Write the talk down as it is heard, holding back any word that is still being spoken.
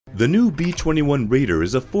The new B-21 Raider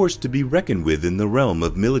is a force to be reckoned with in the realm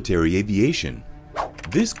of military aviation.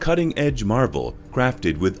 This cutting-edge marvel,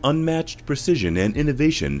 crafted with unmatched precision and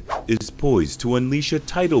innovation, is poised to unleash a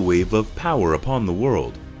tidal wave of power upon the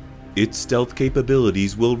world. Its stealth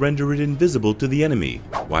capabilities will render it invisible to the enemy,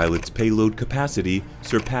 while its payload capacity,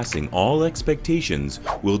 surpassing all expectations,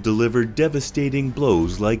 will deliver devastating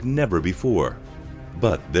blows like never before.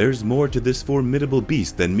 But there's more to this formidable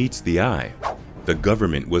beast than meets the eye. The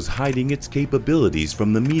government was hiding its capabilities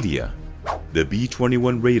from the media. The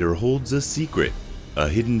B-21 Raider holds a secret, a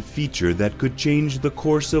hidden feature that could change the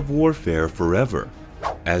course of warfare forever.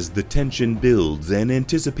 As the tension builds and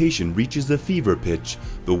anticipation reaches a fever pitch,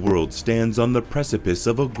 the world stands on the precipice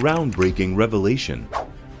of a groundbreaking revelation.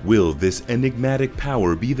 Will this enigmatic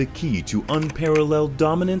power be the key to unparalleled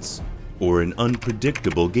dominance, or an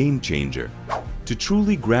unpredictable game-changer? To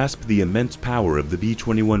truly grasp the immense power of the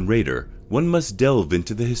B-21 Raider, one must delve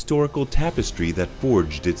into the historical tapestry that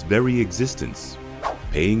forged its very existence.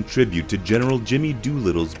 Paying tribute to General Jimmy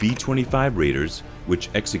Doolittle's B-25 Raiders, which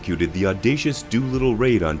executed the audacious Doolittle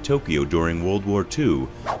raid on Tokyo during World War II,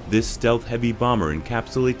 this stealth-heavy bomber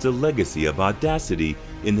encapsulates a legacy of audacity,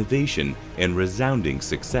 innovation, and resounding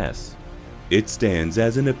success. It stands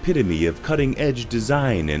as an epitome of cutting-edge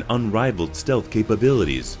design and unrivaled stealth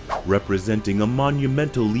capabilities, representing a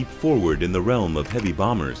monumental leap forward in the realm of heavy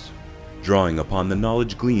bombers. Drawing upon the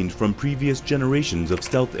knowledge gleaned from previous generations of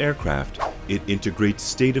stealth aircraft, it integrates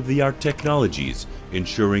state-of-the-art technologies,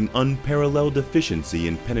 ensuring unparalleled efficiency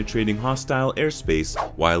in penetrating hostile airspace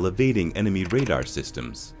while evading enemy radar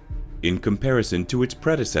systems. In comparison to its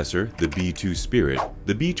predecessor, the B-2 Spirit,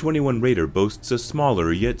 the B-21 Raider boasts a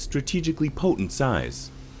smaller yet strategically potent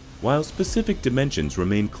size. While specific dimensions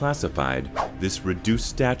remain classified, this reduced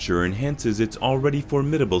stature enhances its already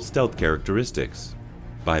formidable stealth characteristics.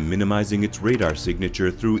 By minimizing its radar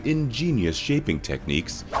signature through ingenious shaping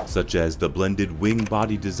techniques, such as the blended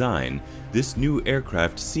wing-body design, this new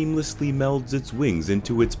aircraft seamlessly melds its wings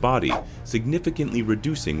into its body, significantly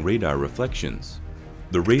reducing radar reflections.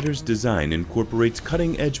 The Raider's design incorporates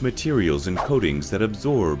cutting-edge materials and coatings that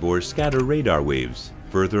absorb or scatter radar waves,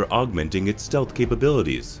 further augmenting its stealth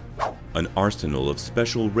capabilities. An arsenal of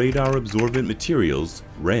special radar-absorbent materials,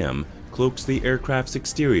 RAM, cloaks the aircraft's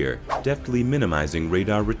exterior, deftly minimizing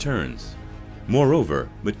radar returns. Moreover,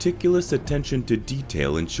 meticulous attention to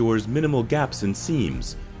detail ensures minimal gaps and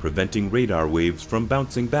seams, preventing radar waves from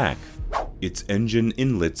bouncing back. Its engine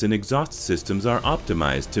inlets and exhaust systems are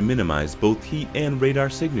optimized to minimize both heat and radar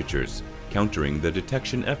signatures, countering the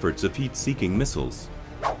detection efforts of heat-seeking missiles.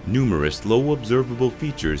 Numerous low observable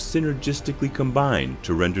features synergistically combine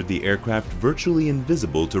to render the aircraft virtually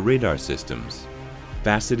invisible to radar systems.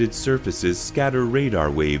 Faceted surfaces scatter radar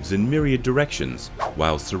waves in myriad directions,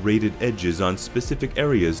 while serrated edges on specific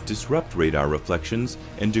areas disrupt radar reflections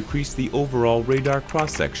and decrease the overall radar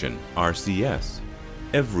cross-section, RCS.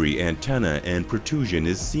 Every antenna and protrusion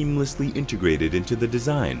is seamlessly integrated into the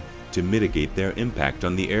design to mitigate their impact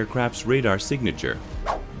on the aircraft's radar signature.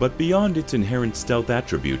 But beyond its inherent stealth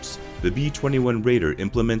attributes, the B-21 Raider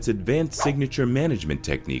implements advanced signature management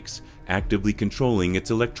techniques, actively controlling its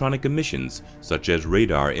electronic emissions, such as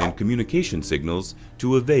radar and communication signals,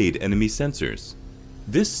 to evade enemy sensors.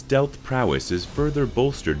 This stealth prowess is further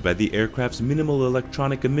bolstered by the aircraft's minimal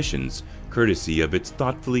electronic emissions, courtesy of its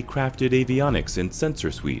thoughtfully crafted avionics and sensor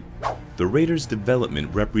suite. The Raider's development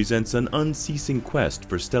represents an unceasing quest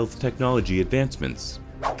for stealth technology advancements.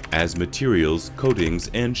 As materials,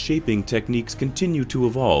 coatings, and shaping techniques continue to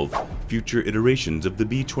evolve, future iterations of the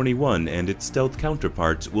B-21 and its stealth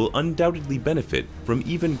counterparts will undoubtedly benefit from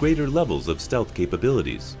even greater levels of stealth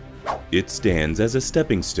capabilities. It stands as a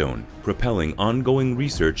stepping stone, propelling ongoing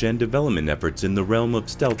research and development efforts in the realm of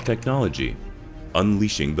stealth technology.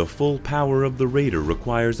 Unleashing the full power of the Raider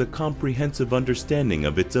requires a comprehensive understanding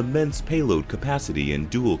of its immense payload capacity and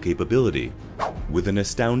dual capability. With an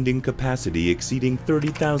astounding capacity exceeding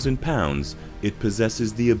 30,000 pounds, it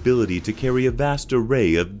possesses the ability to carry a vast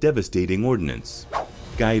array of devastating ordnance.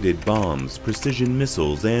 Guided bombs, precision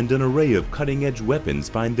missiles, and an array of cutting-edge weapons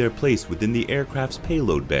find their place within the aircraft's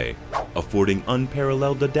payload bay, affording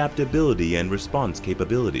unparalleled adaptability and response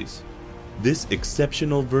capabilities. This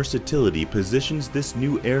exceptional versatility positions this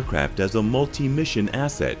new aircraft as a multi-mission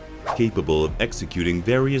asset, capable of executing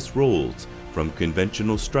various roles, from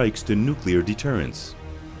conventional strikes to nuclear deterrence.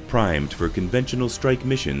 Primed for conventional strike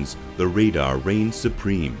missions, the Radar reigns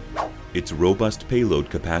supreme. Its robust payload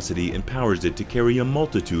capacity empowers it to carry a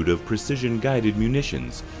multitude of precision-guided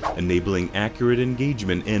munitions, enabling accurate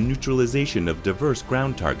engagement and neutralization of diverse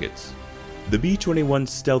ground targets. The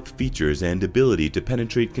B-21's stealth features and ability to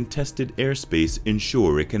penetrate contested airspace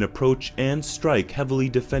ensure it can approach and strike heavily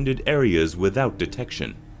defended areas without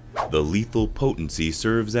detection. The lethal potency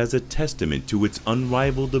serves as a testament to its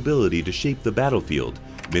unrivaled ability to shape the battlefield,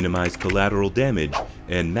 minimize collateral damage,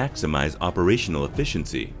 and maximize operational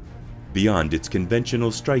efficiency. Beyond its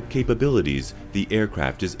conventional strike capabilities, the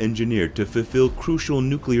aircraft is engineered to fulfill crucial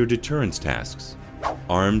nuclear deterrence tasks.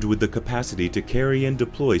 Armed with the capacity to carry and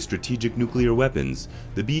deploy strategic nuclear weapons,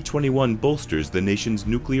 the B-21 bolsters the nation's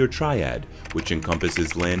nuclear triad, which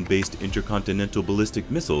encompasses land-based intercontinental ballistic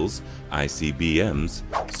missiles, ICBMs,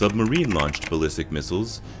 submarine-launched ballistic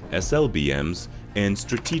missiles, SLBMs, and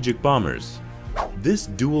strategic bombers. This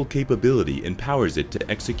dual capability empowers it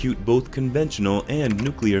to execute both conventional and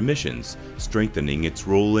nuclear missions, strengthening its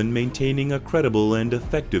role in maintaining a credible and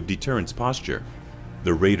effective deterrence posture.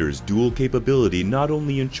 The Raider's dual capability not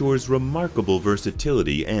only ensures remarkable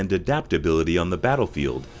versatility and adaptability on the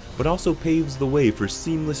battlefield, but also paves the way for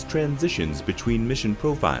seamless transitions between mission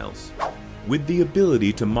profiles. With the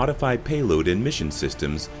ability to modify payload and mission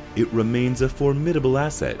systems, it remains a formidable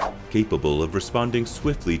asset, capable of responding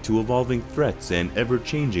swiftly to evolving threats and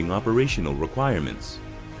ever-changing operational requirements.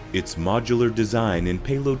 Its modular design and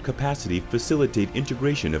payload capacity facilitate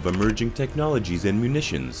integration of emerging technologies and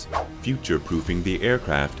munitions, future-proofing the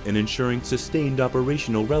aircraft and ensuring sustained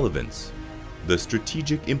operational relevance. The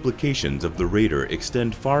strategic implications of the Raider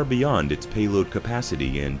extend far beyond its payload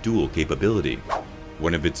capacity and dual capability.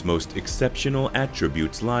 One of its most exceptional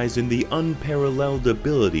attributes lies in the unparalleled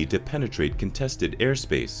ability to penetrate contested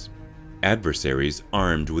airspace. Adversaries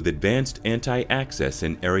armed with advanced anti-access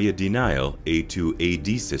and area denial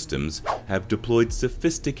A2AD systems have deployed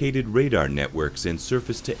sophisticated radar networks and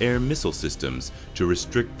surface-to-air missile systems to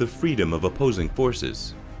restrict the freedom of opposing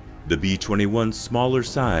forces. The B-21's smaller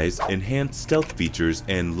size, enhanced stealth features,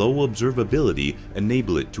 and low observability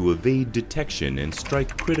enable it to evade detection and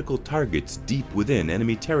strike critical targets deep within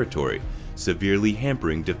enemy territory, severely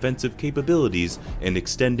hampering defensive capabilities and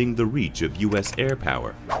extending the reach of U.S. air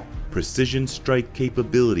power. Precision strike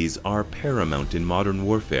capabilities are paramount in modern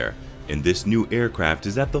warfare, and this new aircraft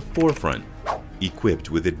is at the forefront. Equipped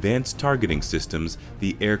with advanced targeting systems,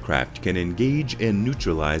 the aircraft can engage and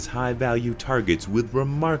neutralize high-value targets with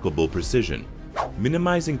remarkable precision.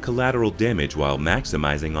 Minimizing collateral damage while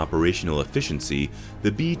maximizing operational efficiency,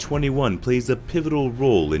 the B-21 plays a pivotal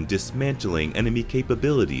role in dismantling enemy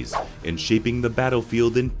capabilities and shaping the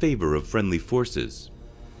battlefield in favor of friendly forces.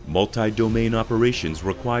 Multi-domain operations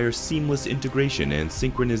require seamless integration and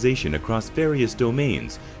synchronization across various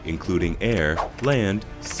domains, including air, land,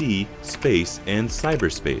 sea, space, and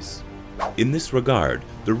cyberspace. In this regard,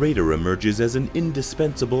 the Raider emerges as an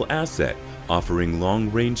indispensable asset, offering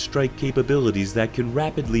long-range strike capabilities that can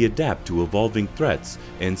rapidly adapt to evolving threats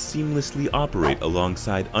and seamlessly operate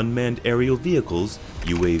alongside unmanned aerial vehicles,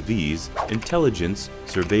 UAVs, intelligence,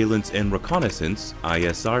 surveillance and reconnaissance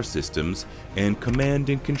 (ISR) systems, and command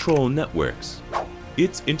and control networks.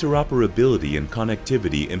 Its interoperability and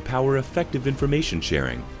connectivity empower effective information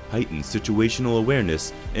sharing, heighten situational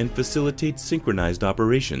awareness, and facilitate synchronized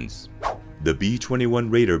operations. The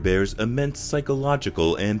B-21 Raider bears immense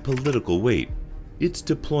psychological and political weight. Its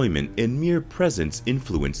deployment and mere presence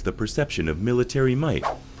influence the perception of military might,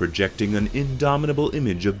 projecting an indomitable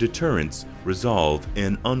image of deterrence, resolve,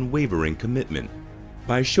 and unwavering commitment.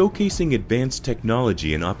 By showcasing advanced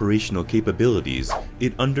technology and operational capabilities,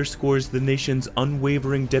 it underscores the nation's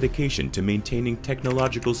unwavering dedication to maintaining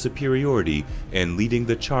technological superiority and leading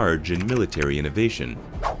the charge in military innovation.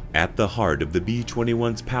 At the heart of the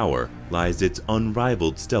B-21's power lies its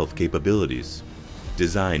unrivaled stealth capabilities.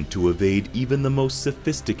 Designed to evade even the most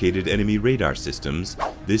sophisticated enemy radar systems,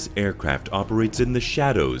 this aircraft operates in the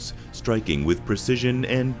shadows, striking with precision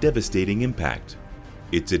and devastating impact.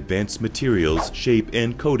 Its advanced materials, shape,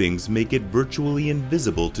 and coatings make it virtually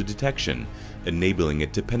invisible to detection, enabling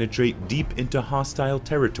it to penetrate deep into hostile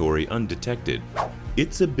territory undetected.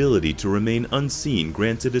 Its ability to remain unseen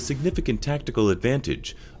grants it a significant tactical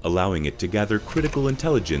advantage, allowing it to gather critical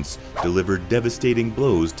intelligence, deliver devastating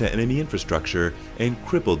blows to enemy infrastructure, and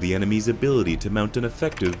cripple the enemy's ability to mount an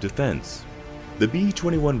effective defense. The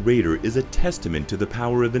B-21 Raider is a testament to the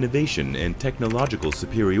power of innovation and technological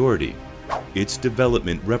superiority. Its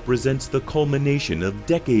development represents the culmination of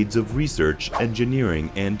decades of research, engineering,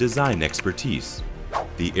 and design expertise.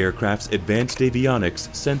 The aircraft's advanced avionics,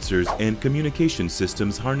 sensors, and communication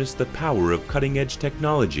systems harness the power of cutting-edge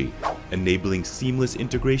technology, enabling seamless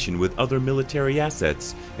integration with other military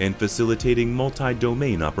assets and facilitating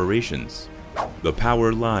multi-domain operations. The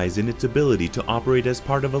power lies in its ability to operate as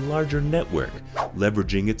part of a larger network,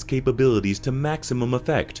 leveraging its capabilities to maximum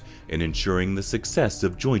effect and ensuring the success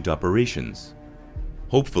of joint operations.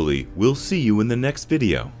 Hopefully, we'll see you in the next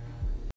video.